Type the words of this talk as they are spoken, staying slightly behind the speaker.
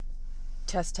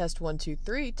Test 1 2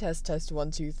 3. Test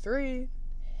 1 2 3.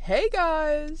 Hey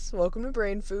guys, welcome to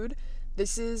Brain Food.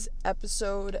 This is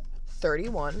episode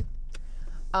 31.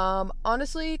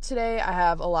 Honestly, today I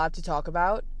have a lot to talk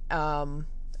about,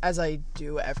 as I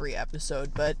do every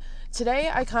episode, but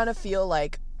today I kind of feel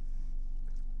like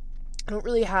I don't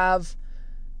really have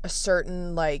a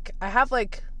certain, I have,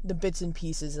 the bits and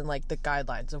pieces and, the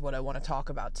guidelines of what I want to talk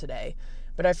about today,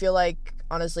 but I feel like,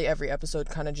 honestly, every episode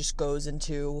kind of just goes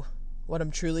into what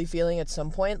I'm truly feeling at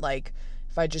some point.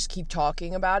 If I just keep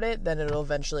talking about it, then it'll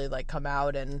eventually, come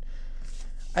out, and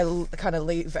I kind of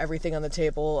leave everything on the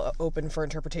table open for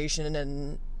interpretation,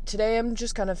 and today I'm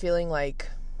just kind of feeling like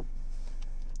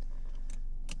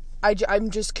I'm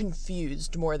just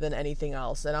confused more than anything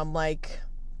else, and I'm,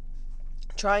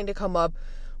 trying to come up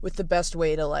with the best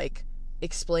way to,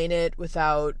 explain it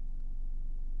without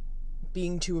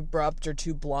being too abrupt or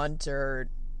too blunt, or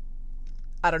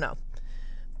I don't know.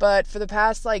 But for the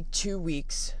past, 2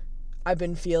 weeks, I've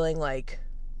been feeling,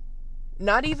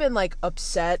 not even,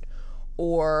 upset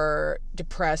or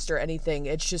depressed or anything.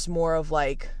 It's just more of,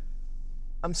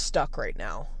 I'm stuck right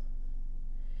now.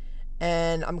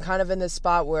 And I'm kind of in this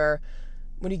spot where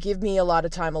when you give me a lot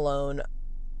of time alone,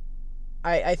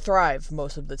 I thrive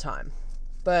most of the time.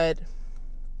 But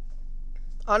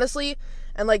honestly,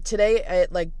 and, today,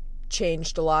 it,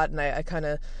 changed a lot, and I kind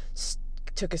of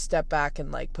took a step back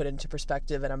and put into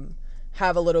perspective, and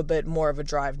have a little bit more of a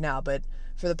drive now. But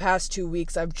for the past 2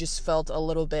 weeks, I've just felt a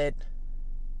little bit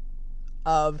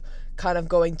of kind of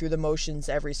going through the motions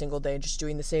every single day and just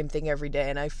doing the same thing every day,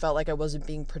 and I felt like I wasn't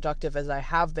being productive as I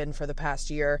have been for the past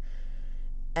year.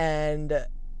 And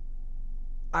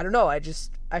I don't know,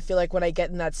 I feel like when I get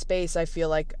in that space, I feel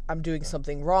like I'm doing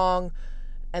something wrong,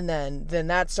 and then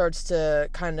that starts to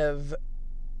kind of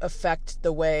affect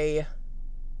the way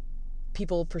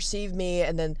people perceive me,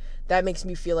 and then that makes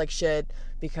me feel like shit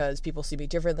because people see me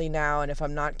differently now, and if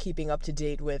I'm not keeping up to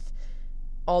date with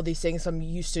all these things I'm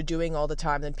used to doing all the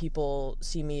time, then people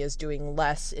see me as doing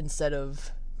less instead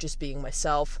of just being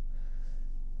myself.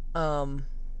 And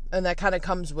that kind of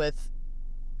comes with,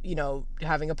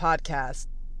 having a podcast,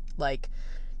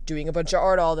 doing a bunch of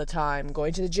art all the time,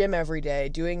 going to the gym every day,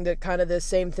 doing the kind of the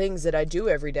same things that I do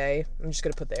every day. I'm just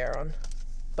going to put the air on.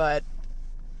 But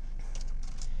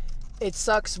it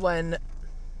sucks when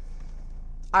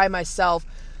I myself,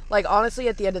 honestly,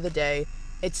 at the end of the day,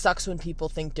 it sucks when people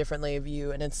think differently of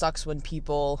you, and it sucks when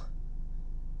people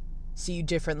see you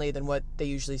differently than what they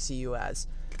usually see you as.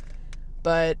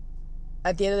 But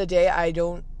at the end of the day, I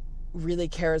don't really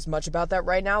care as much about that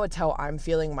right now. It's how I'm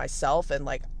feeling myself, and,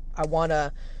 I want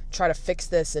to try to fix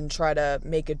this and try to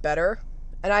make it better.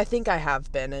 And I think I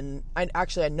have been, and I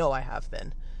know I have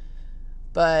been.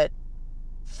 But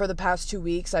for the past 2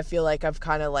 weeks, I feel like I've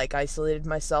kind of, isolated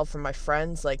myself from my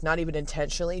friends, not even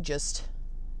intentionally, just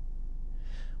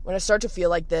when I start to feel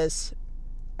like this,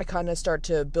 I kind of start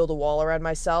to build a wall around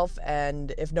myself,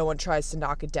 and if no one tries to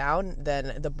knock it down,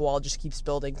 then the wall just keeps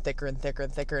building thicker and thicker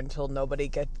and thicker until nobody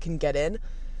can get in.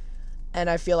 And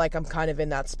I feel like I'm kind of in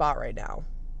that spot right now.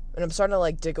 And I'm starting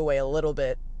to, dig away a little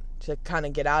bit to kind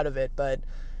of get out of it, but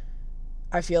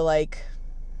I feel like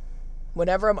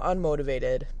whenever I'm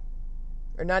unmotivated,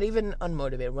 or not even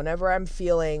unmotivated, whenever I'm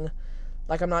feeling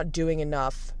like I'm not doing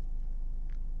enough,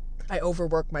 I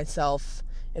overwork myself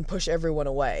and push everyone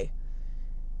away.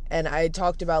 And I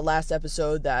talked about last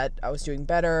episode that I was doing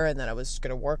better and that I was going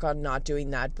to work on not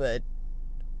doing that, but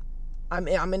I'm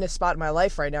in a spot in my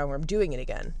life right now where I'm doing it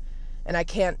again. And I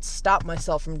can't stop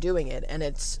myself from doing it, and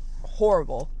it's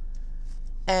horrible.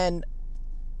 And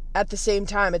at the same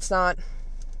time, it's not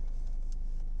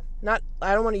I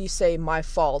don't want to say my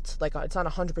fault, it's not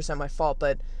 100% my fault,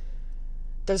 but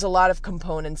there's a lot of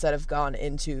components that have gone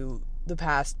into the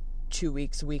past 2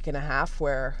 weeks, week and a half,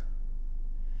 where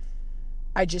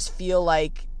I just feel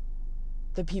like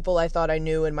the people I thought I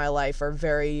knew in my life are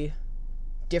very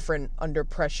different under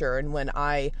pressure, and when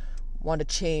I want to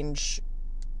change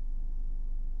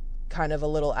kind of a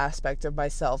little aspect of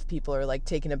myself, people are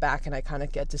taken aback, and I kind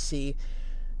of get to see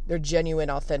their genuine,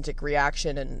 authentic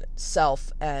reaction and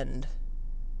self. And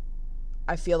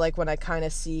I feel like when I kind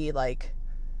of see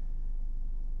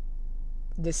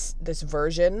this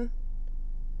version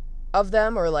of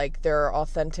them, or their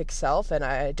authentic self, and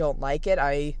I don't like it,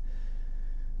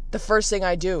 the first thing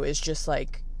I do is just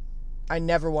I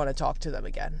never want to talk to them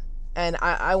again. And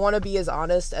I want to be as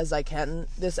honest as I can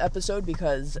this episode,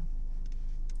 because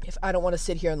if I don't want to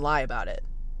sit here and lie about it,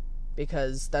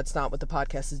 because that's not what the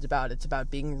podcast is about. It's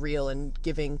about being real and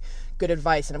giving good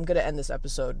advice, and I'm going to end this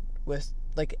episode with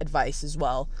advice as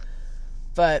well.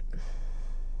 But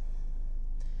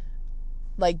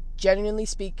like, genuinely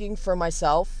speaking, for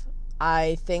myself,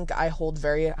 I think I hold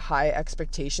very high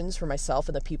expectations for myself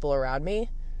and the people around me.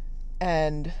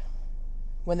 And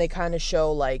when they kind of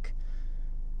show, like,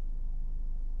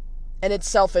 and it's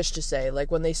selfish to say, like,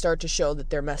 when they start to show that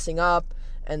they're messing up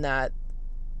and that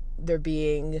they're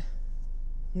being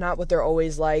not what they're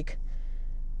always like,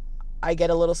 I get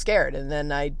a little scared, and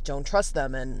then I don't trust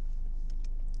them. And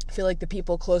I feel like the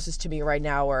people closest to me right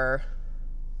now are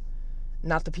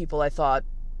not the people I thought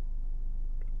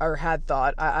or had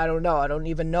thought. I don't know. I don't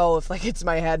even know if, like, it's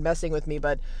my head messing with me,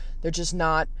 but they're just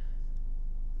not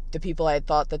the people I had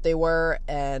thought that they were.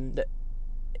 And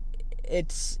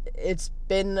it's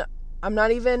been, I'm not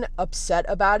even upset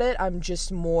about it. I'm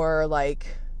just more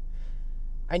like,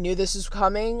 I knew this was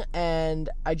coming, and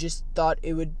I just thought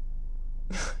it would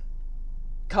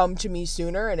come to me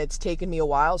sooner, and it's taken me a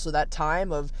while. So that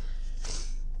time of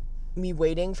me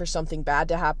waiting for something bad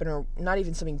to happen, or not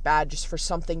even something bad, just for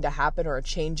something to happen or a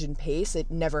change in pace, it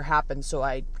never happened. So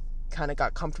I kind of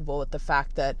got comfortable with the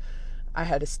fact that I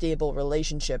had a stable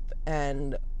relationship,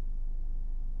 and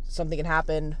something had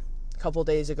happened a couple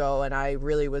days ago, and I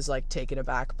really was, like, taken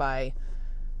aback by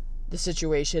the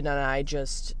situation. And I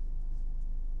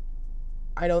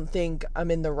don't think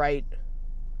I'm in the right,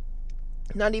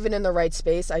 not even in the right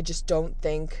space. I just don't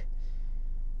think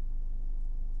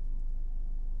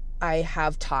I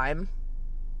have time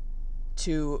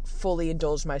to fully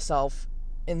indulge myself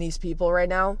in these people right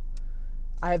now.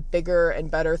 I have bigger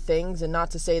and better things, and not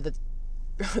to say that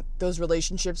those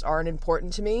relationships aren't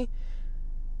important to me.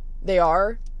 They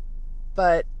are,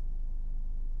 but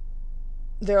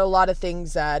there are a lot of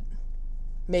things that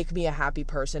make me a happy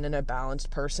person and a balanced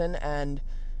person, and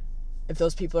if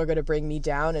those people are going to bring me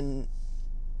down and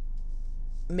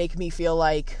make me feel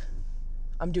like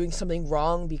I'm doing something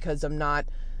wrong because I'm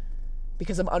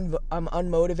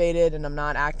unmotivated and I'm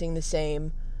not acting the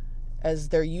same as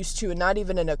they're used to, and not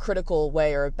even in a critical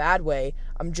way or a bad way,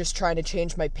 I'm just trying to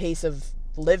change my pace of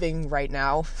living right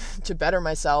now to better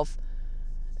myself.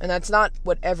 And that's not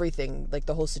what everything, like,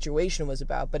 the whole situation was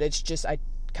about, but it's just, I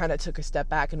kind of took a step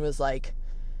back and was like,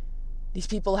 these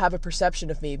people have a perception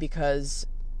of me because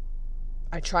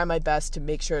I try my best to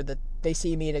make sure that they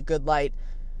see me in a good light,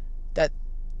 that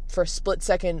for a split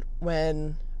second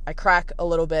when I crack a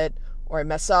little bit or I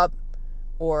mess up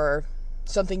or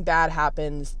something bad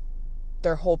happens,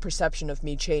 their whole perception of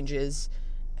me changes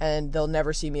and they'll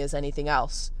never see me as anything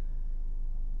else.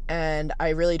 And I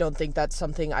really don't think that's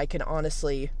something I can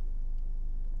honestly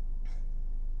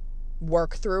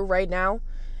work through right now.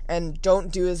 And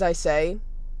don't do as I say.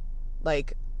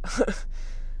 Like,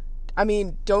 I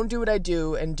mean, don't do what I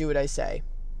do and do what I say.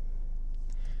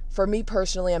 For me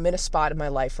personally, I'm in a spot in my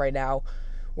life right now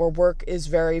where work is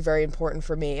very, very important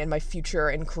for me, and my future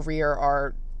and career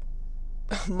are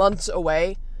months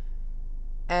away,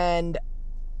 and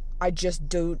I just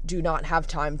do not have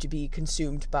time to be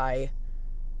consumed by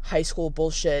high school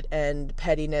bullshit and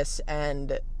pettiness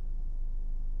and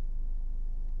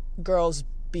girls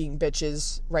being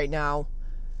bitches right now.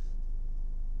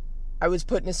 I was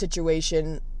put in a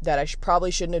situation that I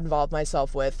probably shouldn't involve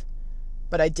myself with,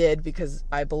 but I did because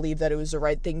I believe that it was the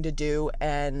right thing to do,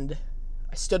 and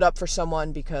I stood up for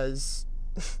someone because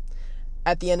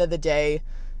at the end of the day,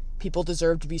 people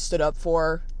deserve to be stood up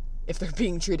for if they're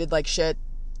being treated like shit.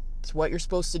 It's what you're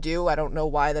supposed to do. I don't know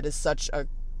why that is such a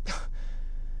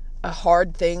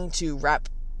hard thing to wrap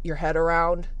your head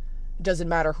around. It doesn't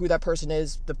matter who that person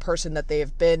is, the person that they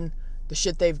have been, the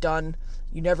shit they've done.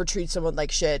 You never treat someone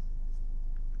like shit,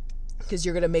 because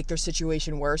you're going to make their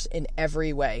situation worse in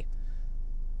every way.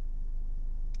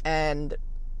 And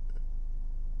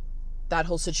that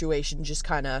whole situation just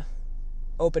kind of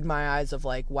opened my eyes of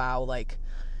like, wow, like,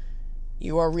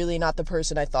 you are really not the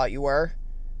person I thought you were.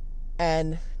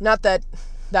 And not that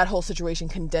that whole situation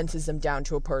condenses them down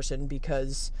to a person,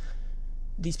 because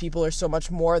these people are so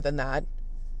much more than that,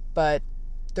 but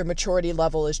their maturity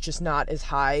level is just not as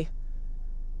high.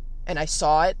 And I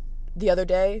saw it the other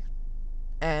day,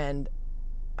 and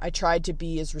I tried to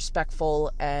be as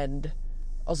respectful, and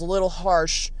I was a little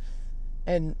harsh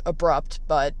and abrupt,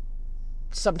 but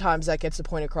sometimes that gets the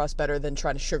point across better than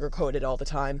trying to sugarcoat it all the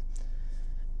time.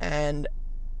 And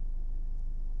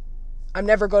I'm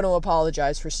never going to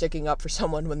apologize for sticking up for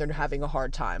someone when they're having a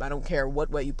hard time. I don't care what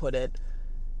way you put it.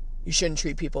 You shouldn't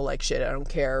treat people like shit. I don't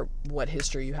care what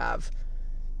history you have.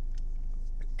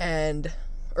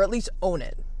 Or at least own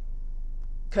it.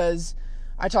 Because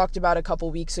I talked about a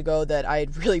couple weeks ago that I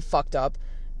had really fucked up,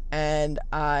 and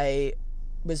I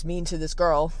was mean to this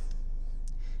girl,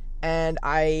 and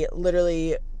I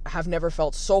literally have never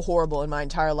felt so horrible in my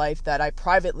entire life that I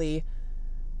privately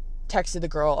texted the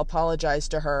girl,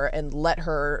 apologized to her, and let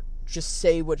her just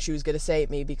say what she was going to say at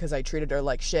me because I treated her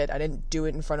like shit. I didn't do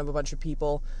it in front of a bunch of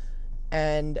people.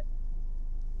 And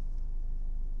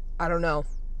I don't know.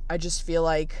 I just feel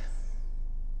like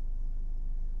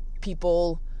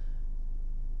people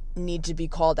need to be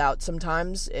called out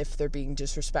sometimes if they're being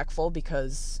disrespectful,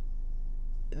 because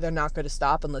they're not going to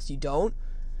stop unless you don't.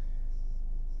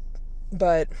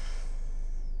 But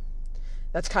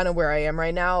that's kind of where I am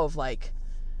right now, of like,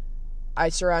 I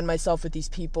surround myself with these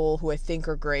people who I think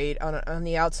are great, on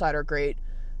the outside are great,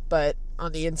 but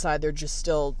on the inside they're just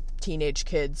still teenage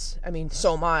kids. I mean,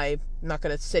 so am I. I'm not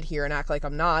going to sit here and act like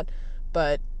I'm not,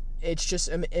 but it's just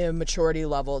a maturity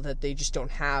level that they just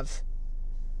don't have.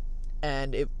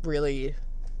 And it really,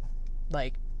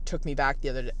 like, took me back the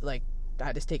other day. Like, I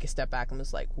had to take a step back and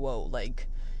was like, whoa, like,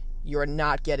 you're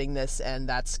not getting this, and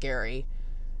that's scary.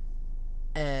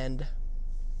 And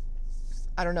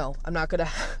I don't know. I'm not gonna,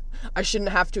 I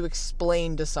shouldn't have to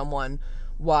explain to someone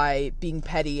why being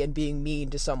petty and being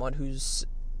mean to someone who's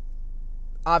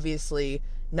obviously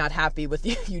not happy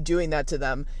with you doing that to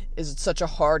them is such a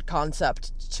hard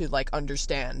concept to, like,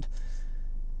 understand.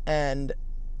 And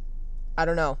I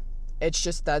don't know. It's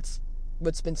just, that's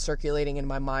what's been circulating in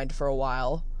my mind for a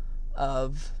while,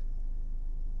 of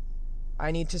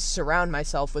I need to surround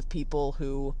myself with people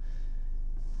who,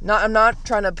 I'm not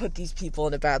trying to put these people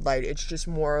in a bad light. It's just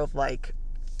more of like,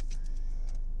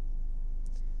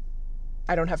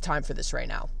 I don't have time for this right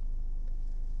now.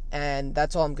 And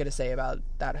that's all I'm going to say about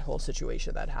that whole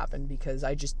situation that happened, because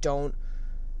I just don't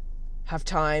have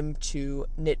time to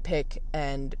nitpick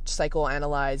and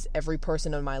psychoanalyze every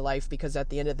person in my life, because at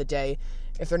the end of the day,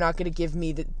 if they're not going to give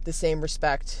me the same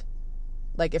respect,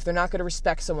 like, if they're not going to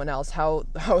respect someone else, how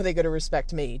are they going to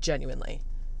respect me, genuinely?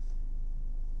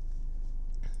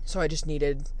 So I just need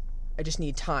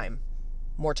time,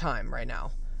 more time right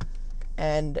now.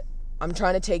 And I'm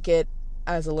trying to take it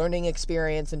as a learning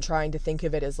experience and trying to think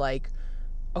of it as like,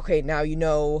 okay, now you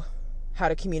know how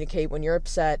to communicate when you're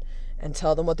upset and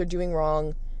tell them what they're doing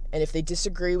wrong. And if they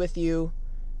disagree with you,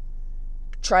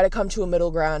 try to come to a middle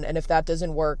ground. And if that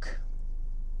doesn't work,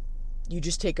 you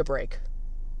just take a break.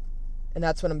 And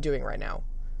that's what I'm doing right now.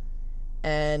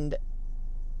 And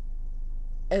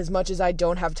as much as I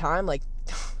don't have time, like,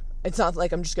 it's not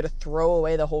like I'm just going to throw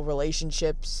away the whole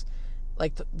relationships,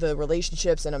 like the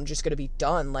relationships, and I'm just going to be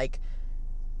done. Like,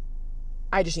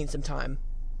 I just need some time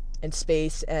and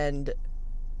space, and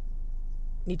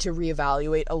need to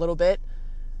reevaluate a little bit,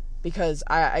 because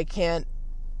I can't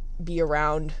be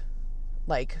around,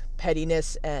 like,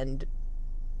 pettiness and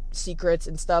secrets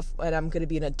and stuff, and I'm going to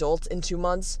be an adult in 2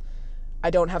 months. I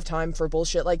don't have time for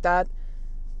bullshit like that.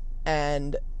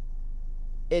 And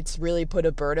it's really put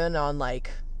a burden on,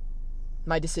 like,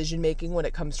 my decision making when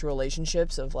it comes to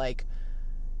relationships, of like,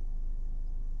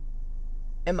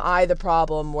 am I the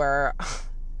problem where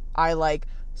I, like,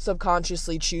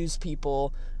 subconsciously choose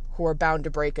people who are bound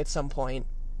to break at some point,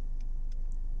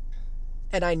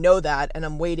 and I know that, and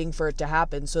I'm waiting for it to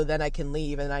happen so then I can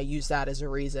leave, and I use that as a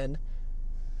reason.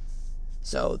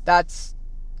 So that's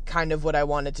kind of what I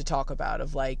wanted to talk about,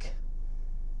 of like,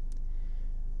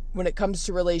 when it comes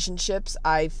to relationships,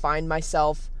 I find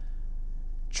myself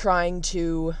trying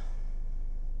to,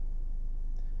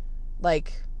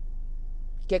 like,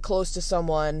 get close to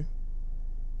someone,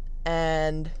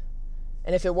 and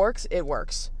if it works, it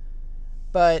works.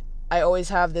 But I always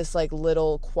have this, like,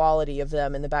 little quality of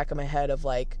them in the back of my head of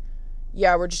like,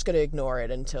 yeah, we're just going to ignore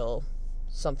it until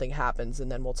something happens,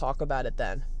 and then we'll talk about it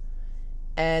then.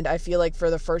 And I feel like for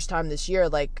the first time this year,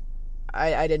 like,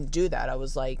 I didn't do that. I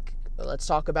was like, let's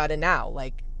talk about it now.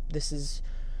 Like, this is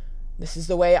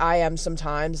the way I am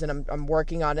sometimes, and I'm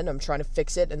working on it. I'm trying to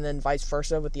fix it, and then vice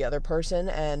versa with the other person.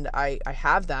 And I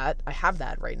have that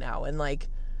right now. And, like,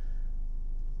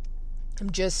 I'm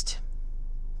just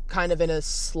kind of in a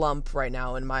slump right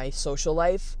now in my social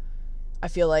life. I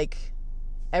feel like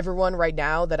everyone right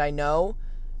now that I know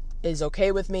is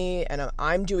okay with me, and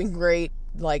I'm doing great.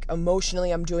 Like,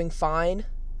 emotionally, I'm doing fine.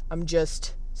 I'm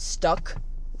just stuck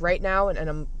right now, and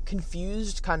I'm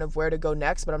confused kind of where to go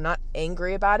next, but I'm not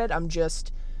angry about it. I'm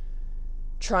just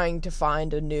trying to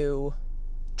find a new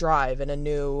drive and a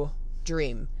new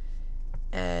dream.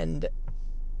 And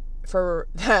for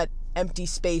that empty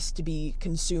space to be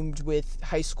consumed with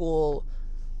high school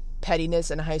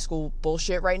pettiness and high school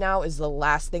bullshit right now is the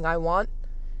last thing I want.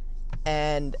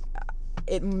 And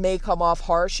it may come off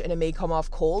harsh and it may come off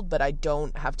cold, but I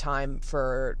don't have time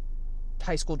for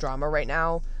high school drama right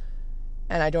now.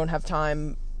 And I don't have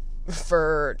time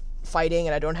for fighting,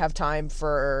 and I don't have time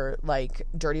for, like,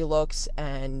 dirty looks.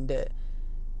 And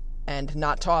and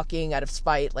not talking out of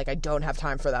spite. Like, I don't have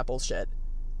time for that bullshit.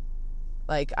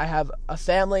 Like, I have a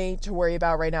family to worry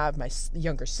about right now. I have my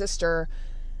younger sister.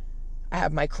 I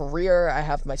have my career. I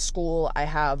have my school. I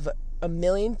have a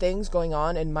million things going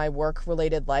on in my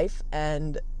work-related life,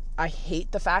 and I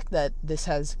hate the fact that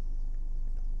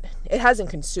it hasn't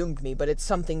consumed me, but it's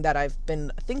something that I've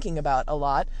been thinking about a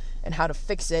lot and how to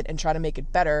fix it and try to make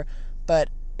it better. But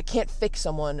I can't fix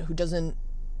someone who doesn't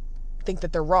think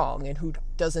that they're wrong and who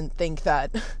doesn't think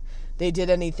that they did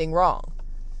anything wrong.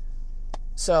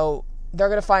 So they're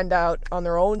going to find out on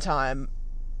their own time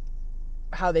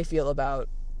how they feel about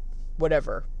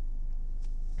whatever.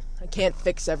 I can't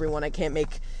fix everyone. I can't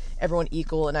make everyone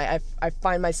equal. And I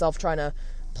find myself trying to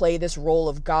play this role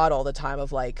of God all the time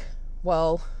of like,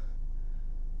 well,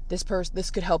 this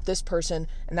could help this person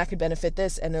and that could benefit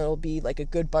this, and it'll be like a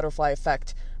good butterfly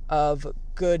effect of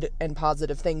good and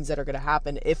positive things that are going to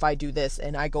happen if I do this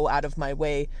and I go out of my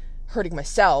way hurting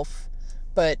myself,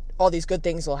 but all these good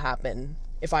things will happen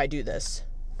if I do this.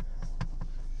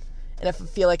 And I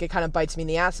feel like it kind of bites me in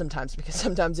the ass sometimes, because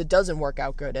sometimes it doesn't work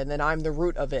out good, and then I'm the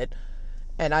root of it,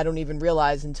 and I don't even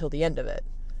realize until the end of it.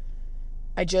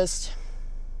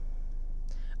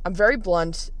 I'm very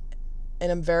blunt,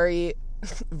 and I'm very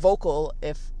vocal.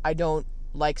 If I don't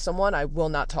like someone, I will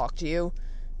not talk to you,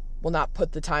 will not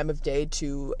put the time of day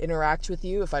to interact with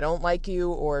you. If I don't like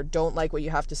you or don't like what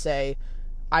you have to say,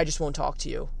 I just won't talk to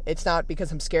you. It's not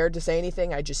because I'm scared to say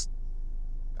anything.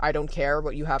 I don't care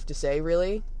what you have to say,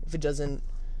 really.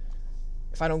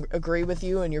 If I don't agree with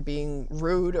you and you're being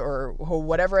rude or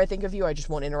whatever I think of you, I just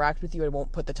won't interact with you. I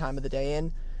won't put the time of the day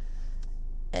in.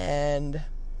 And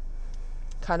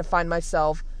kind of find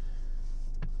myself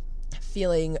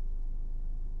feeling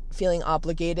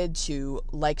obligated to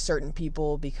like certain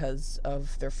people because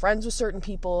of they're friends with certain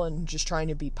people, and just trying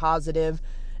to be positive.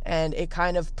 And it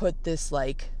kind of put this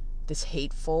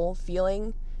hateful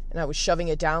feeling, and I was shoving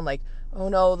it down like, oh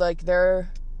no, like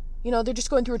they're just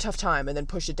going through a tough time, and then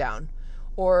push it down.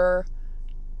 Or,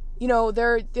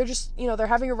 they're just, they're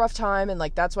having a rough time, and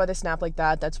like that's why they snap like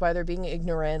that. That's why they're being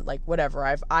ignorant, like whatever.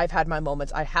 I've had my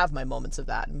moments. I have my moments of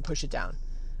that, and push it down.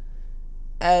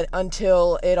 And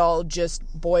until it all just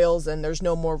boils and there's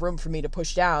no more room for me to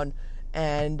push down,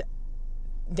 and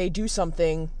they do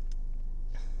something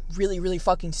really, really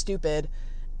fucking stupid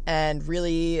and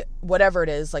really whatever it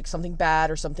is, like something bad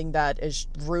or something that is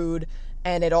rude,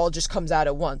 and it all just comes out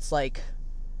at once, like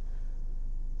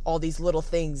all these little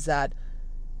things that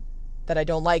I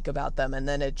don't like about them, and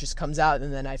then it just comes out,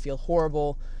 and then I feel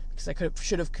horrible because I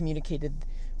should have communicated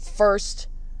first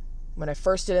when I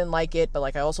first didn't like it, but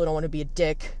like I also don't want to be a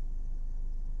dick.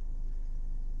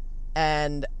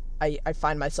 And I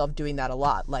find myself doing that a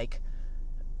lot, like,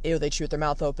 ew, they chew with their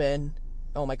mouth open,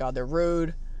 oh my god, they're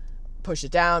rude, push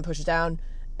it down,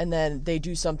 and then they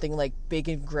do something like big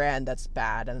and grand that's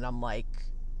bad, and I'm like,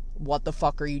 what the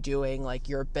fuck are you doing? Like,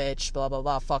 you're a bitch, blah blah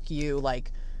blah, fuck you.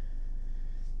 Like,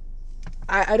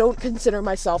 I don't consider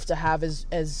myself to have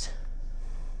as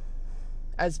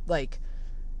like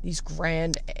these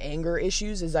grand anger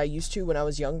issues as I used to when I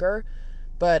was younger,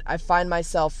 but I find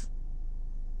myself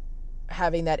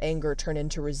having that anger turn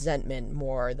into resentment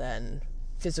more than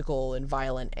physical and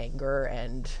violent anger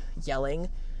and yelling.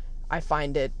 I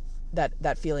find it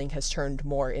that feeling has turned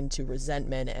more into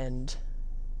resentment, and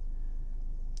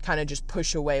kind of just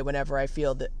push away whenever I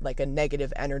feel that like a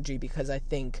negative energy, because I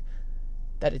think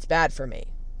that it's bad for me.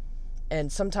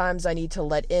 And sometimes I need to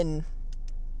let in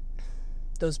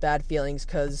those bad feelings,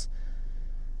 because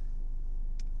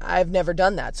I've never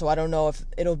done that, so I don't know if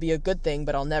it'll be a good thing,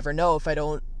 but I'll never know if I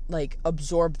don't like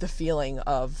absorb the feeling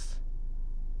of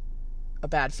a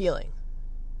bad feeling.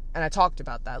 And I talked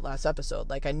about that last episode.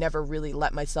 Like, I never really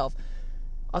let myself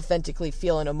authentically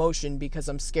feel an emotion because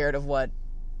I'm scared of what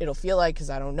it'll feel like, because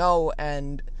I don't know.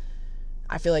 And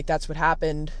I feel like that's what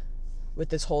happened with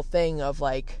this whole thing of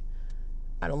like,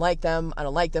 I don't like them,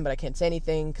 but I can't say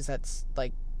anything because that's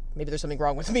like, maybe there's something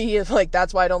wrong with me, like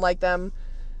that's why I don't like them.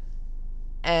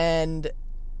 And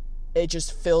it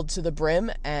just filled to the brim,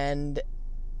 and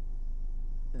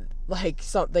like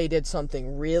they did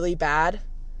something really bad,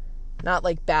 not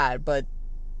like bad, but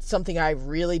something I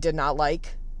really did not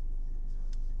like,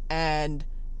 and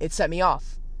it set me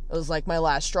off. It was like my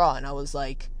last straw, and I was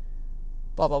like,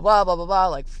 blah blah blah blah blah blah,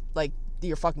 like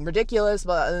you're fucking ridiculous,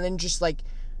 and then just like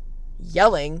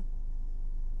yelling.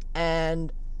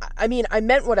 And I mean, I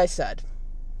meant what I said,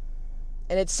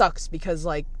 and it sucks because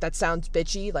like that sounds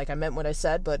bitchy, like I meant what I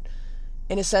said, but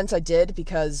in a sense I did,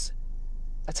 because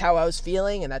that's how I was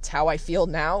feeling, and that's how I feel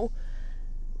now.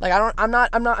 Like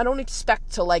I don't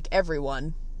expect to like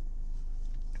everyone,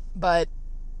 but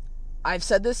I've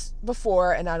said this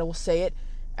before, and I will say it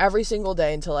every single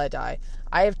day until I die.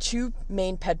 I have two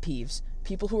main pet peeves: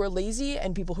 people who are lazy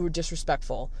and people who are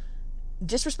disrespectful.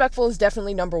 Disrespectful is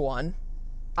definitely number one.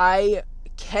 I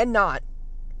cannot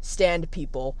stand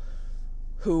people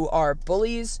who are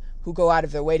bullies, who go out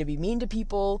of their way to be mean to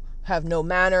people, have no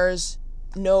manners,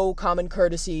 no common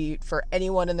courtesy for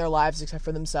anyone in their lives except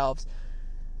for themselves.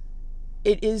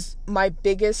 It is my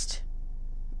biggest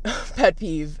pet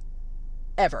peeve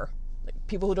ever. Like,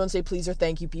 people who don't say please or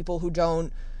thank you, people who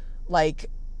don't,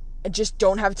 just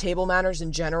don't have table manners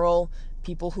in general,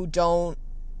 people who don't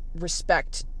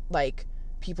respect,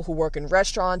 people who work in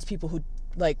restaurants, people who,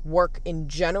 work in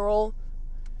general.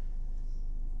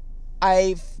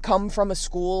 I've come from a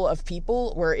school of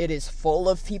people where it is full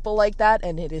of people like that,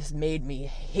 and it has made me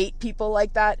hate people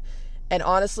like that. And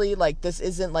honestly, this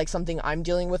isn't, something I'm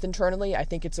dealing with internally. I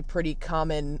think it's a pretty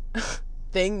common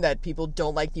thing that people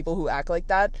don't like people who act like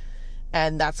that.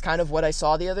 And that's kind of what I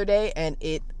saw the other day, and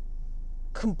it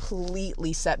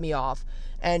completely set me off.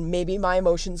 And maybe my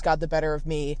emotions got the better of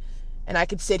me, and I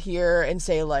could sit here and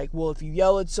say, well, if you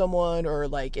yell at someone, or,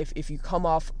 if you come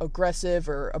off aggressive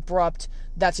or abrupt,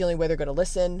 that's the only way they're going to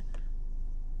listen.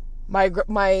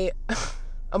 My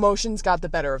emotions got the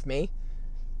better of me.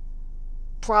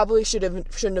 Probably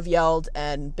shouldn't have yelled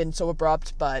and been so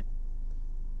abrupt, but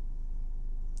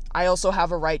I also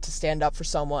have a right to stand up for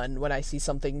someone when I see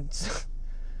something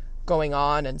going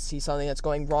on and see something that's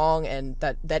going wrong, and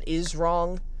that is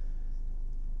wrong.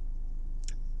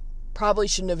 Probably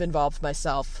shouldn't have involved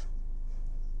myself.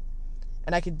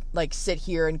 And I could, sit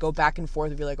here and go back and forth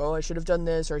and be like, oh, I should have done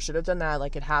this or I should have done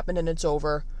that. It happened and it's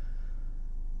over.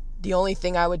 The only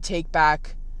thing I would take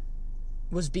back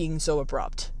was being so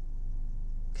abrupt.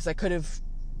 Because I could have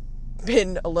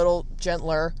been a little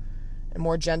gentler and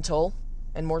more gentle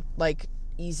and more,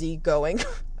 easygoing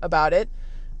about it.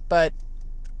 But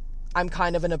I'm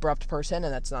kind of an abrupt person,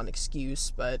 and that's not an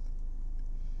excuse, but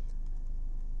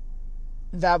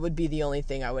that would be the only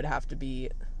thing I would have to be,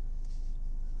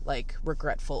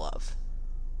 regretful of.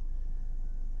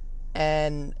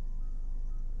 And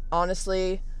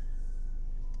honestly,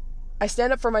 I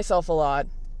stand up for myself a lot,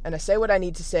 and I say what I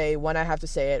need to say when I have to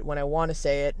say it, when I want to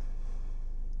say it.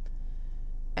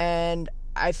 And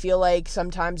I feel like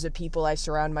sometimes the people I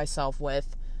surround myself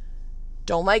with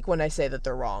don't like when I say that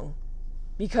they're wrong.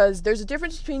 Because there's a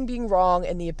difference between being wrong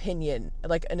and the opinion,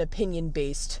 an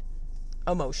opinion-based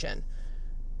emotion.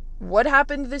 What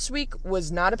happened this week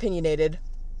was not opinionated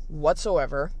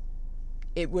whatsoever.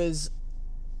 It was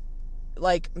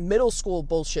middle school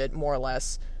bullshit, more or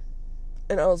less.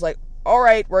 And I was like,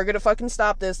 alright, we're gonna fucking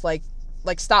stop this,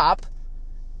 stop.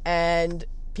 And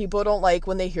people don't like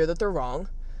when they hear that they're wrong.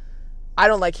 I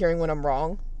don't like hearing when I'm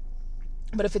wrong.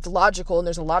 But if it's logical and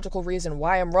there's a logical reason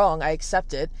why I'm wrong, I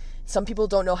accept it. Some people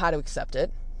don't know how to accept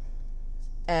it.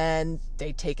 And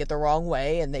they take it the wrong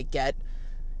way, and they get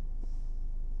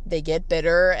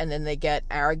bitter, and then they get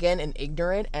arrogant and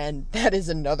ignorant, and that is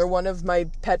another one of my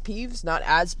pet peeves. Not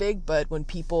as big, but when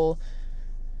people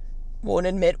won't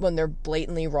admit when they're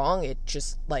blatantly wrong, it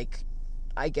just,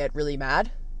 I get really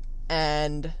mad,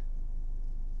 and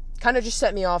kind of just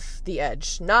set me off the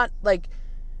edge. Not,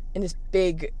 in this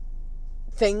big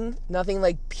thing, nothing,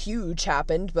 huge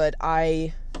happened, but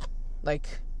I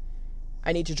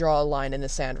need to draw a line in the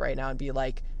sand right now and be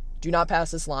like, do not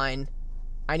pass this line.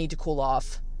 I need to cool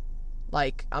off.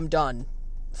 I'm done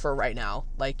for right now.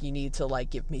 You need to,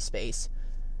 give me space.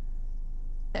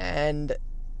 And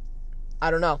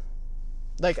I don't know.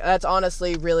 That's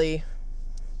honestly really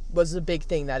was a big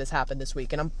thing that has happened this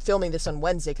week. And I'm filming this on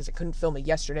Wednesday because I couldn't film it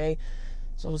yesterday.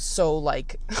 So I was so,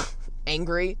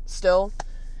 angry still.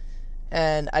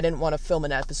 And I didn't want to film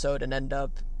an episode and end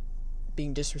up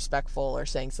being disrespectful or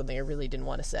saying something I really didn't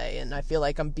want to say. And I feel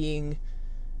like I'm being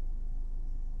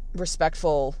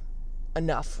respectful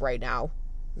enough right now.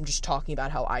 I'm just talking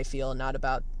about how I feel and not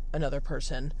about another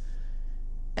person.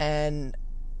 And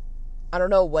I don't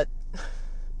know what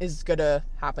is gonna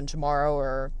happen tomorrow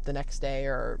or the next day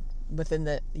or within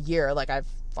the year. I've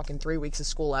fucking 3 weeks of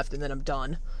school left and then I'm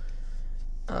done.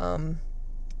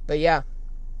 But yeah.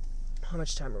 How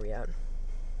much time are we at?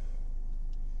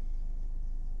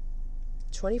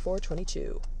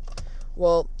 24:22.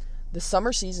 Well, the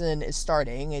summer season is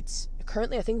starting. It's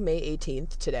currently, I think, May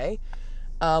 18th today.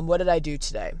 What did I do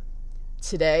today?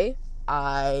 Today,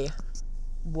 I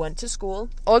went to school.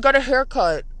 Oh, I got a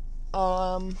haircut.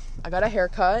 That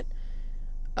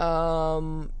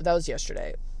was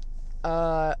yesterday.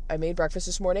 I made breakfast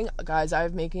this morning. Guys,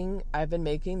 I've been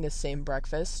making this same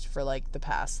breakfast for, the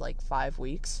past, 4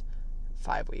 weeks,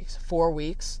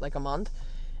 a month.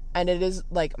 And it is,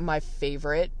 like, my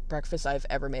favorite breakfast I've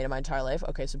ever made in my entire life.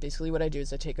 Okay, so basically what I do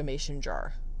is I take a mason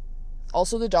jar.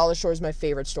 Also, the dollar store is my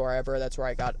favorite store ever. That's where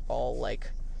I got all,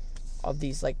 like, of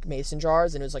these, like, mason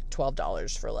jars. And it was, like,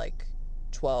 $12 for, like,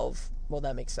 12. Well,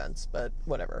 that makes sense, but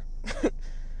whatever.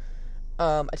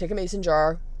 I take a mason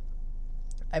jar.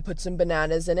 I put some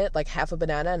bananas in it, like half a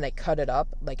banana, and I cut it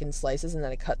up, like, in slices. And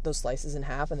then I cut those slices in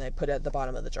half, and then I put it at the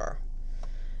bottom of the jar.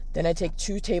 Then I take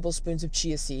 2 tablespoons of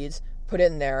chia seeds, put it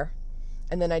in there,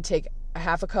 and then I take a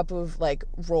half a cup of, like,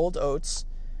 rolled oats.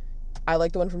 I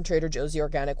like the one from Trader Joe's, the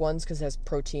organic ones, because it has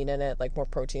protein in it, like, more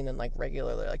protein than, like,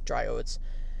 regular, like, dry oats.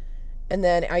 And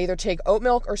then I either take oat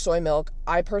milk or soy milk.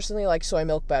 I personally like soy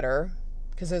milk better,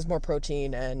 because it has more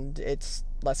protein, and it's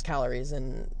less calories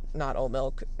and not oat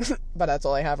milk. But that's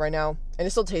all I have right now, and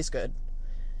it still tastes good.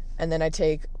 And then I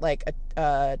take, like,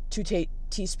 2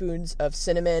 teaspoons of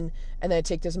cinnamon, and then I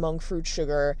take this monk fruit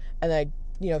sugar, and then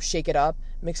I, shake it up,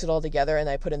 mix it all together, and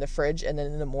I put it in the fridge. And then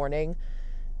in the morning,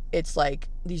 it's like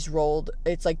these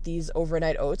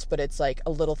overnight oats, but it's, like,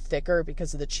 a little thicker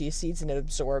because of the chia seeds, and it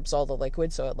absorbs all the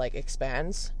liquid, so it, like,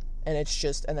 expands. And it's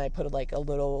just, and then I put, like, a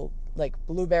little, like,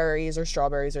 blueberries or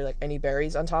strawberries or, like, any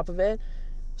berries on top of it.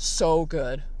 So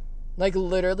good. Like,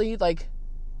 literally, like,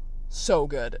 so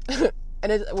good.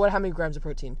 And how many grams of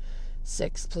protein?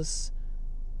 6 plus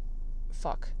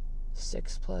 5,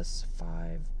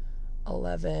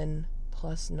 11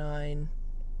 plus 9,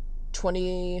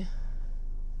 20,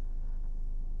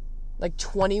 like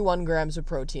 21 grams of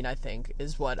protein, I think,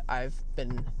 is what I've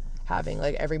been having,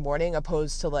 like, every morning,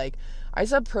 opposed to, like, I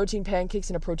used to have protein pancakes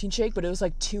and a protein shake, but it was,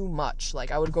 like, too much.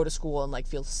 Like, I would go to school and, like,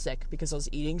 feel sick because I was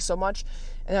eating so much,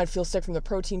 and I'd feel sick from the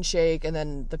protein shake, and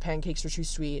then the pancakes were too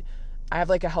sweet. I have,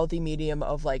 like, a healthy medium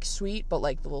of, like, sweet, but,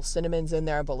 like, the little cinnamon's in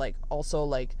there, but, like, also,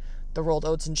 like, the rolled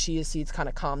oats and chia seeds kind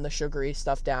of calm the sugary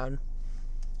stuff down.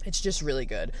 It's just really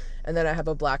good. And then I have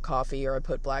a black coffee, or I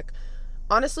put black.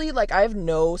 Honestly, like, I have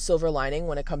no silver lining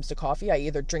when it comes to coffee. I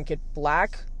either drink it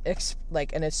black,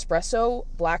 like an espresso,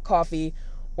 black coffee,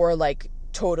 or, like,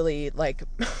 totally, like,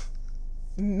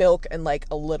 milk and, like,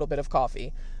 a little bit of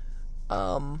coffee.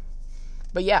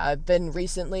 But yeah, I've been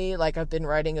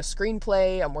writing a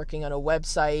screenplay. I'm working on a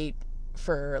website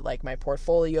for, like, my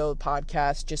portfolio,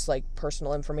 podcast, just, like,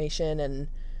 personal information, and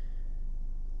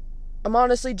I'm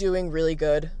honestly doing really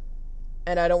good.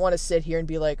 And I don't want to sit here and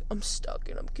be like, I'm stuck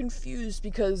and I'm confused,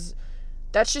 because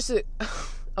that's just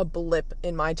a blip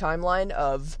in my timeline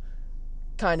of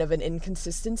kind of an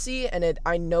inconsistency, and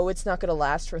I know it's not going to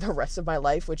last for the rest of my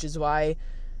life, which is why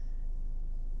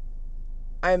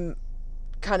I'm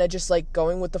kind of just, like,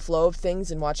 going with the flow of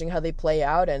things and watching how they play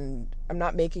out, and I'm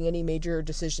not making any major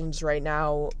decisions right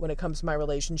now when it comes to my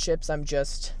relationships. I'm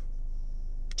just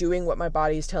doing what my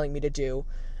body is telling me to do,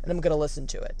 and I'm going to listen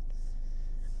to it.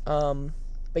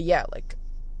 But yeah, like,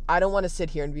 I don't want to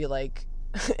sit here and be like,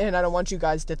 and I don't want you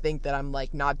guys to think that I'm,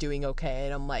 like, not doing okay,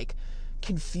 and I'm, like,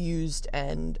 confused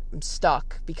and I'm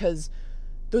stuck, because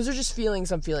those are just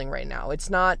feelings I'm feeling right now. It's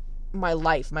not my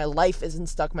life. My life isn't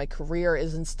stuck. My career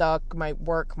isn't stuck. My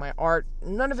work, my art,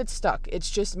 none of it's stuck. It's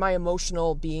just my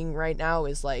emotional being right now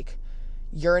is, like,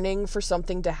 yearning for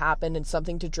something to happen and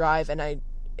something to drive, and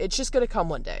it's just gonna come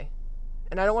one day.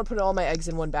 And I don't want to put all my eggs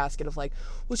in one basket of, like,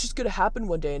 well, it's just going to happen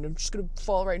one day and I'm just going to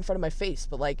fall right in front of my face.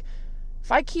 But, like,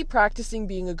 if I keep practicing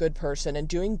being a good person and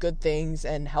doing good things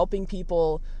and helping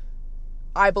people,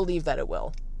 I believe that it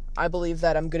will. I believe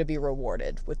that I'm going to be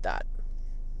rewarded with that.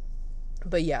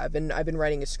 But yeah, I've been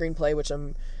writing a screenplay, which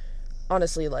I'm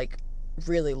honestly, like,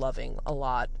 really loving a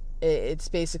lot. It's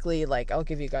basically, like, I'll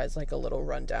give you guys, like, a little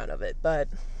rundown of it. But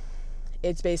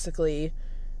it's basically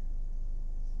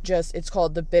it's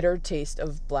called The Bitter Taste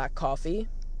of Black Coffee.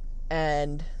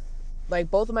 And,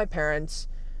 like, both of my parents,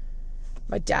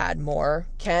 my dad more,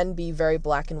 can be very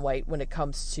black and white when it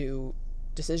comes to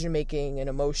decision making and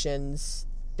emotions.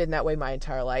 Been that way my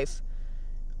entire life.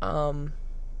 And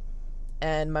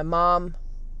my mom,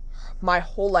 my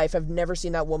whole life, I've never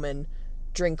seen that woman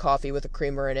drink coffee with a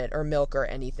creamer in it or milk or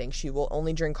anything. She will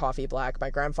only drink coffee black.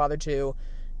 My grandfather too.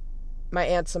 My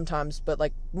aunt sometimes, but,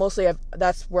 like, mostly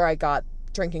that's where I got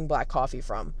drinking black coffee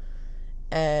from.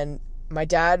 And my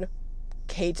dad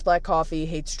hates black coffee,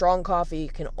 hates strong coffee,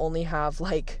 can only have,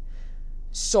 like,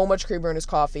 so much creamer in his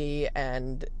coffee,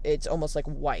 and it's almost like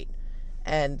white.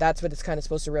 And that's what it's kind of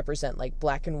supposed to represent, like,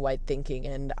 black and white thinking.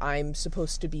 And I'm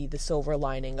supposed to be the silver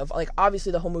lining of, like,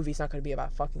 obviously the whole movie's not going to be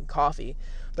about fucking coffee,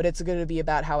 but it's going to be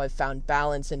about how I've found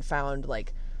balance and found,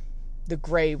 like, the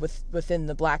gray within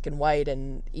the black and white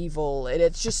and evil. And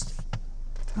it's just,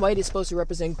 white is supposed to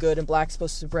represent good and black is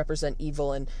supposed to represent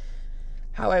evil, and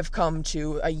how I've come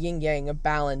to a yin-yang of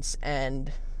balance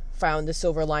and found the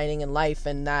silver lining in life,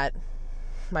 and that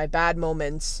my bad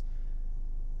moments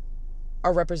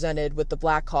are represented with the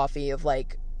black coffee of,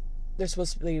 like, there's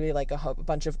supposed to be, like, a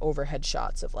bunch of overhead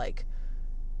shots of, like,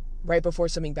 right before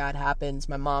something bad happens,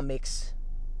 my mom makes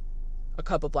a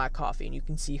cup of black coffee, and you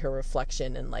can see her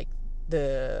reflection and, like,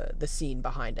 the scene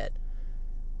behind it.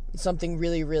 Something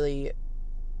really, really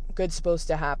good's supposed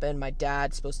to happen. My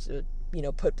dad's supposed to,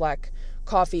 put black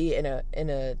coffee in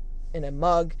a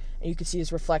mug, and you can see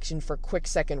his reflection for a quick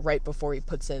second right before he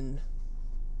puts in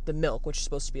the milk, which is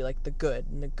supposed to be like the good,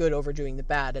 and the good overdoing the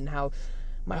bad, and how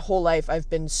my whole life I've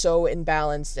been so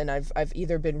imbalanced, and I've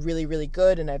either been really, really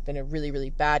good, and I've been a really, really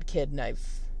bad kid, and I've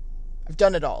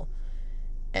done it all.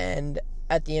 And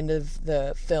at the end of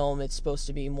the film, it's supposed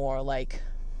to be more like,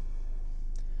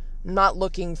 I'm not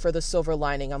looking for the silver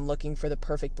lining, I'm looking for the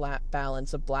perfect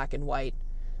balance of black and white.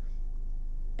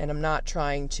 And I'm not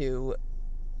trying to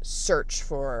search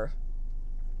for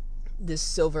this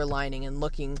silver lining and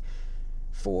looking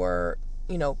for,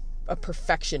 a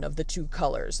perfection of the two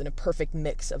colors and a perfect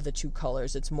mix of the two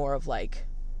colors. It's more of like,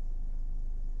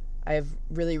 I have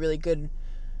really, really good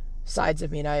sides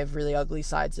of me, and I have really ugly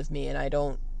sides of me, and I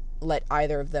don't let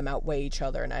either of them outweigh each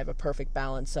other, and I have a perfect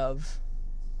balance of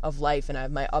life, and I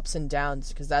have my ups and downs,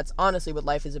 because that's honestly what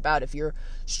life is about. If you're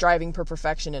striving for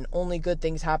perfection and only good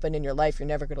things happen in your life, you're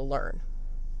never going to learn.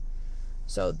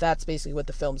 So that's basically what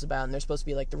the film's about, and there's supposed to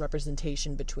be, like, the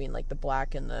representation between, like, the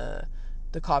black and the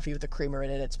coffee with the creamer in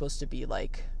it. It's supposed to be,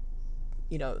 like,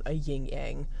 a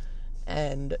yin-yang.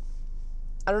 And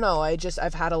I don't know,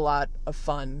 I've had a lot of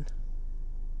fun.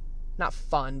 Not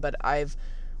fun, but I've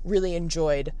really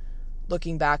enjoyed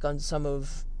looking back on some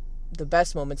of the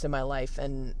best moments in my life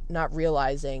and not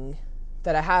realizing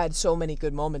that I had so many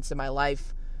good moments in my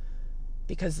life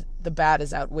because the bad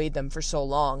has outweighed them for so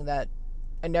long that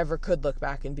I never could look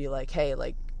back and be like, hey,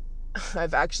 like,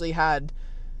 I've actually had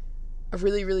a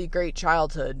really, really great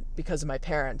childhood because of my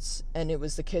parents, and it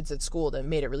was the kids at school that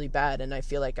made it really bad. And I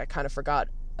feel like I kind of forgot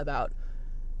about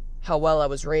how well I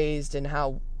was raised and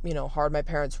how, hard my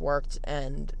parents worked,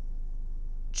 and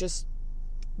just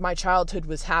my childhood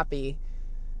was happy,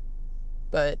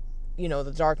 but,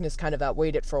 the darkness kind of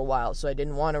outweighed it for a while, so I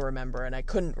didn't want to remember, and I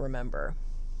couldn't remember.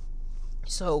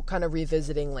 So kind of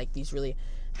revisiting, like, these really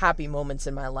happy moments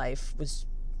in my life was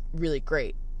really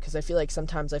great, because I feel like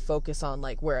sometimes I focus on,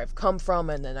 like, where I've come from,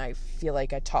 and then I feel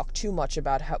like I talk too much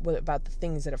about the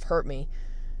things that have hurt me,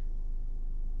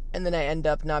 and then I end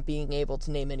up not being able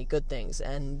to name any good things.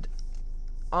 And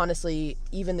honestly,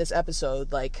 even this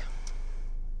episode, like,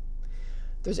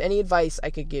 if there's any advice I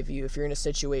could give you if you're in a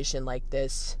situation like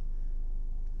this,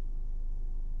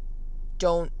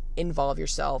 don't involve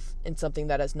yourself in something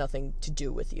that has nothing to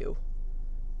do with you.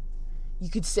 You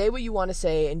could say what you want to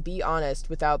say and be honest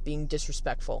without being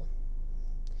disrespectful.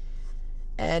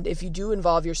 And if you do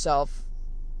involve yourself,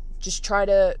 just try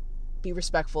to be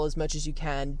respectful as much as you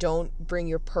can. Don't bring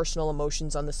your personal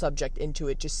emotions on the subject into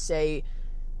it. Just say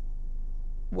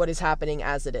what is happening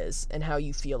as it is and how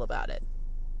you feel about it.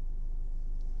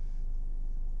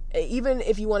 Even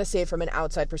if you want to say it from an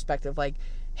outside perspective, like,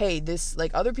 hey, this,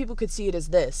 like, other people could see it as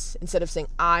this, instead of saying,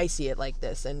 I see it like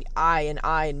this, and I,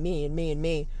 and me, and me, and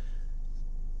me.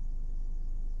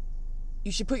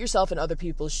 You should put yourself in other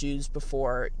people's shoes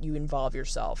before you involve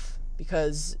yourself.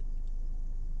 Because,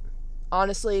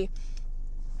 honestly,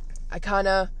 I kind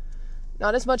of,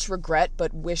 not as much regret,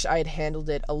 but wish I had handled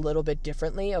it a little bit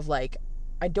differently. Of, like,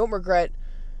 I don't regret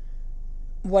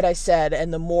what I said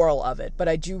and the moral of it, but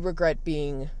I do regret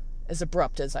being as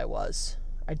abrupt as I was.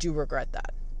 I do regret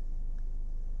that.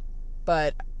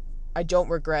 But I don't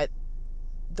regret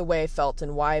the way I felt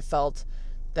and why I felt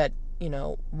that,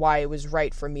 why it was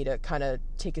right for me to kind of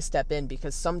take a step in,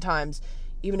 because sometimes,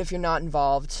 even if you're not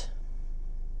involved,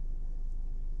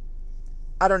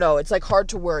 I don't know, it's, like, hard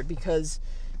to word, because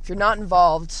if you're not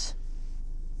involved,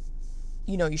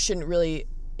 you shouldn't really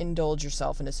indulge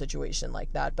yourself in a situation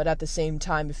like that. But at the same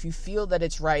time, if you feel that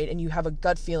it's right and you have a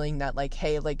gut feeling that, like,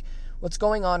 hey, like, what's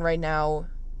going on right now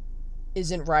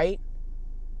isn't right,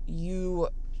 you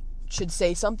should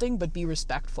say something, but be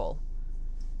respectful.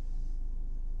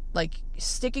 Like,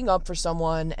 sticking up for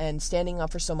someone and standing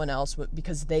up for someone else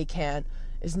because they can't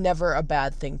is never a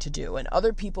bad thing to do. And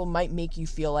other people might make you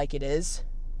feel like it is.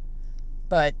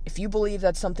 But if you believe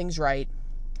that something's right,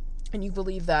 and you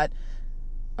believe that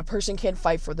a person can't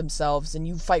fight for themselves, then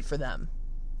you fight for them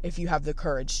if you have the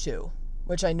courage to,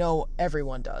 which I know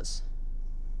everyone does.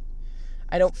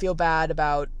 I don't feel bad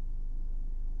about,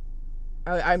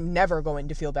 I'm never going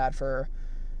to feel bad for,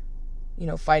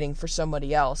 fighting for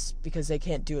somebody else because they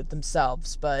can't do it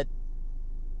themselves. But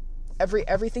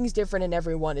everything's different and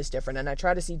everyone is different, and I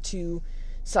try to see two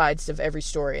sides of every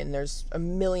story, and there's a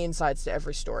million sides to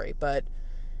every story, but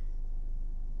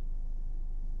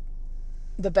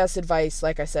the best advice,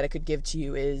 like I said, I could give to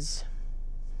you is,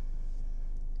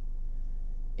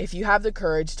 if you have the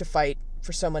courage to fight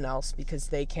for someone else because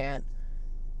they can't,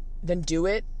 then do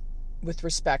it with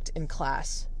respect and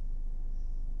class.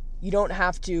 You don't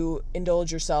have to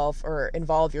indulge yourself or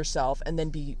involve yourself and then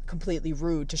be completely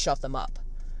rude to shut them up.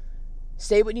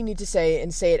 Say what you need to say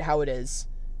and say it how it is.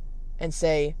 And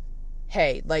say,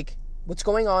 hey, like, what's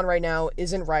going on right now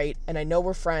isn't right, and I know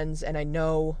we're friends, and I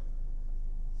know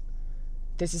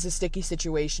this is a sticky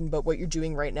situation, but what you're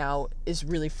doing right now is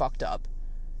really fucked up.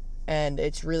 And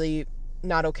it's really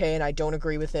not okay, and I don't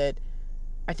agree with it.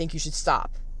 I think you should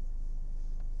stop.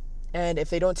 And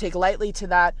if they don't take lightly to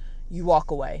that, you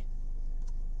walk away.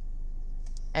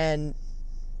 And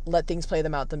let things play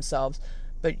them out themselves.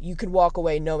 But you could walk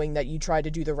away knowing that you tried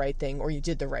to do the right thing, or you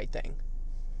did the right thing.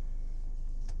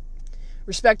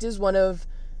 Respect is one of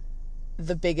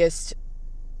the biggest,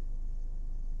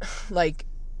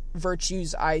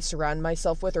 virtues I surround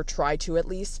myself with, or try to at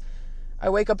least. I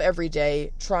wake up every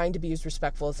day trying to be as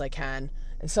respectful as I can,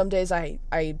 and some days I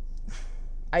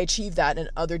achieve that, and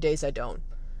other days I don't.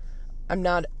 I'm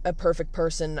not a perfect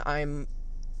person. I'm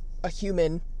a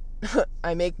human.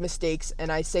 I make mistakes,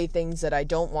 and I say things that I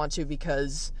don't want to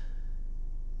because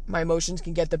my emotions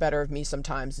can get the better of me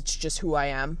sometimes. It's just who I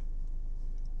am.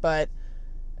 But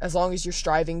as long as you're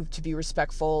striving to be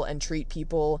respectful and treat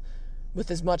people with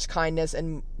as much kindness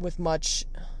and with much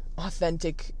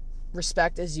authentic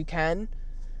respect as you can,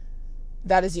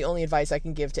 that is the only advice I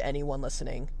can give to anyone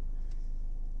listening.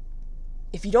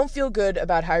 If you don't feel good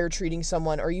about how you're treating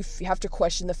someone, or you have to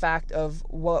question the fact of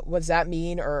what does that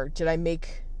mean, or did I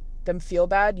make them feel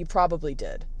bad, you probably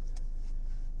did.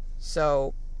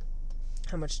 So,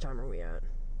 how much time are we at?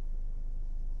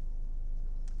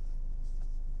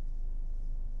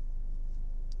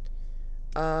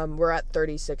 We're at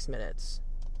 36 minutes.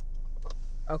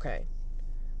 Okay.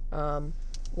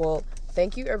 Well,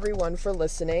 thank you everyone for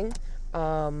listening.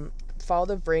 Follow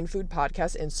the Brain Food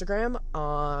Podcast Instagram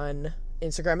on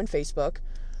Instagram and Facebook.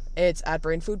 It's at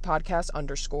Brain Food Podcast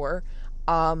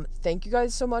 _. Thank you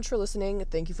guys so much for listening.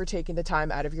 Thank you for taking the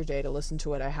time out of your day to listen to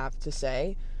what I have to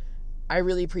say. I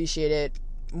really appreciate it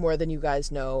more than you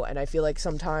guys know, and I feel like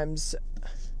sometimes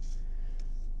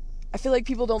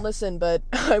people don't listen, but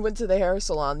I went to the hair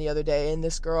salon the other day, and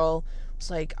this girl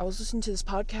was like, I was listening to this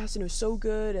podcast, and it was so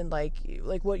good, and like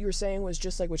what you were saying was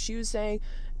just like what she was saying,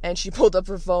 and she pulled up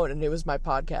her phone, and it was my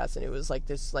podcast, and it was like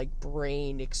this like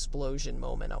brain explosion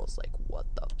moment. I was like, what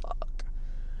the fuck?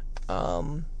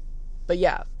 But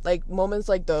yeah, like moments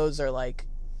like those are like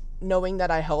knowing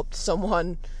that I helped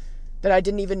someone that I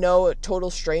didn't even know, a total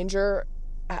stranger,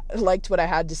 liked what I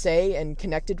had to say and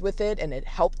connected with it, and it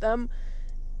helped them,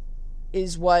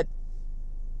 is what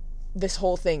this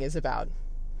whole thing is about.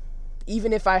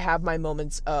 Even if I have my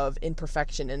moments of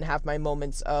imperfection and have my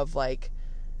moments of like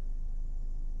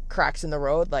cracks in the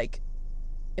road, like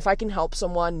if I can help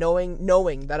someone,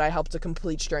 knowing that I helped a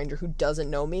complete stranger who doesn't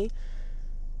know me,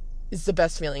 is the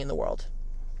best feeling in the world.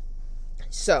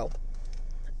 So,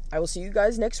 I will see you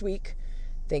guys next week.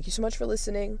 Thank you so much for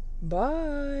listening.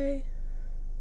 Bye.